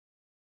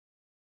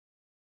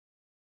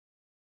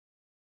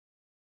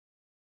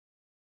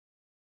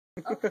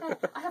Okay,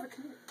 I have a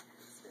committee.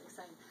 It's very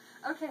exciting.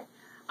 Okay,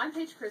 I'm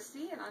Paige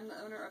Christie, and I'm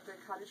the owner of the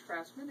Cottage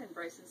Craftsman in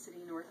Bryson City,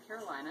 North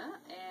Carolina.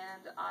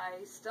 And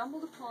I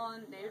stumbled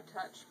upon Native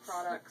Touch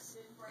products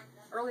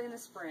early in the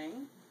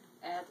spring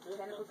at the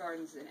Botanical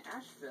Gardens in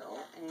Asheville,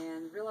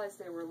 and realized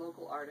they were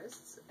local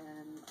artists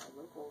and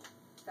local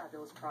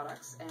fabulous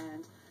products.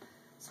 And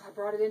so I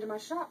brought it into my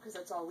shop because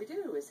that's all we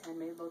do is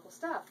handmade local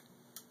stuff.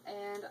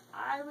 And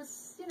I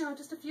was, you know,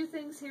 just a few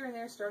things here and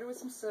there. Started with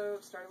some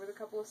soap, started with a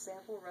couple of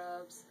sample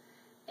rubs,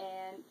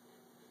 and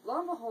lo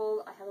and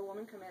behold, I have a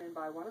woman come in and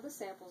buy one of the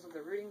samples of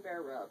the Rooting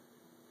Bear rub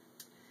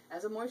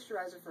as a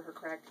moisturizer for her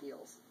cracked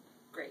heels.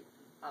 Great.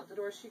 Out the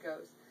door she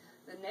goes.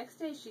 The next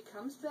day she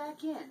comes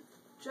back in,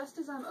 just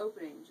as I'm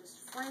opening, just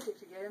frantic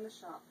to get in the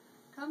shop,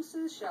 comes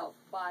to the shelf,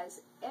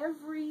 buys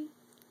every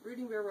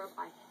Rooting Bear rub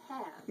I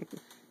have,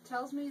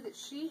 tells me that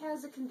she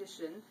has a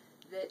condition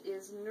that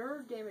is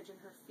nerve damage in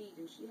her feet,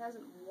 and she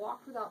hasn't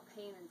walked without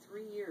pain in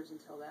 3 years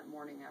until that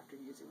morning after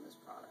using this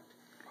product.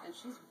 And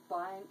she's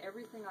buying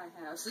everything I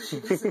have so she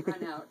doesn't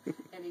run out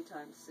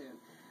anytime soon.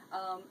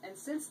 And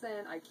since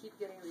then, I keep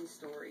getting these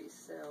stories.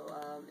 So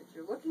if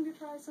you're looking to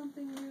try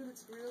something new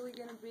that's really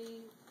going to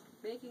be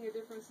making a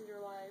difference in your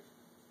life,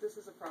 this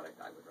is a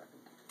product I would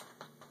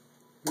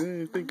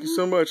recommend. Hey, thank you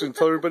so much. And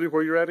tell everybody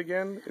where you're at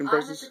again. I'm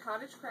at the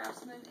Cottage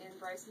Craftsman in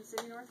Bryson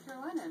City, North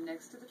Carolina,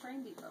 next to the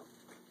train depot.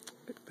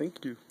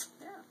 Thank you.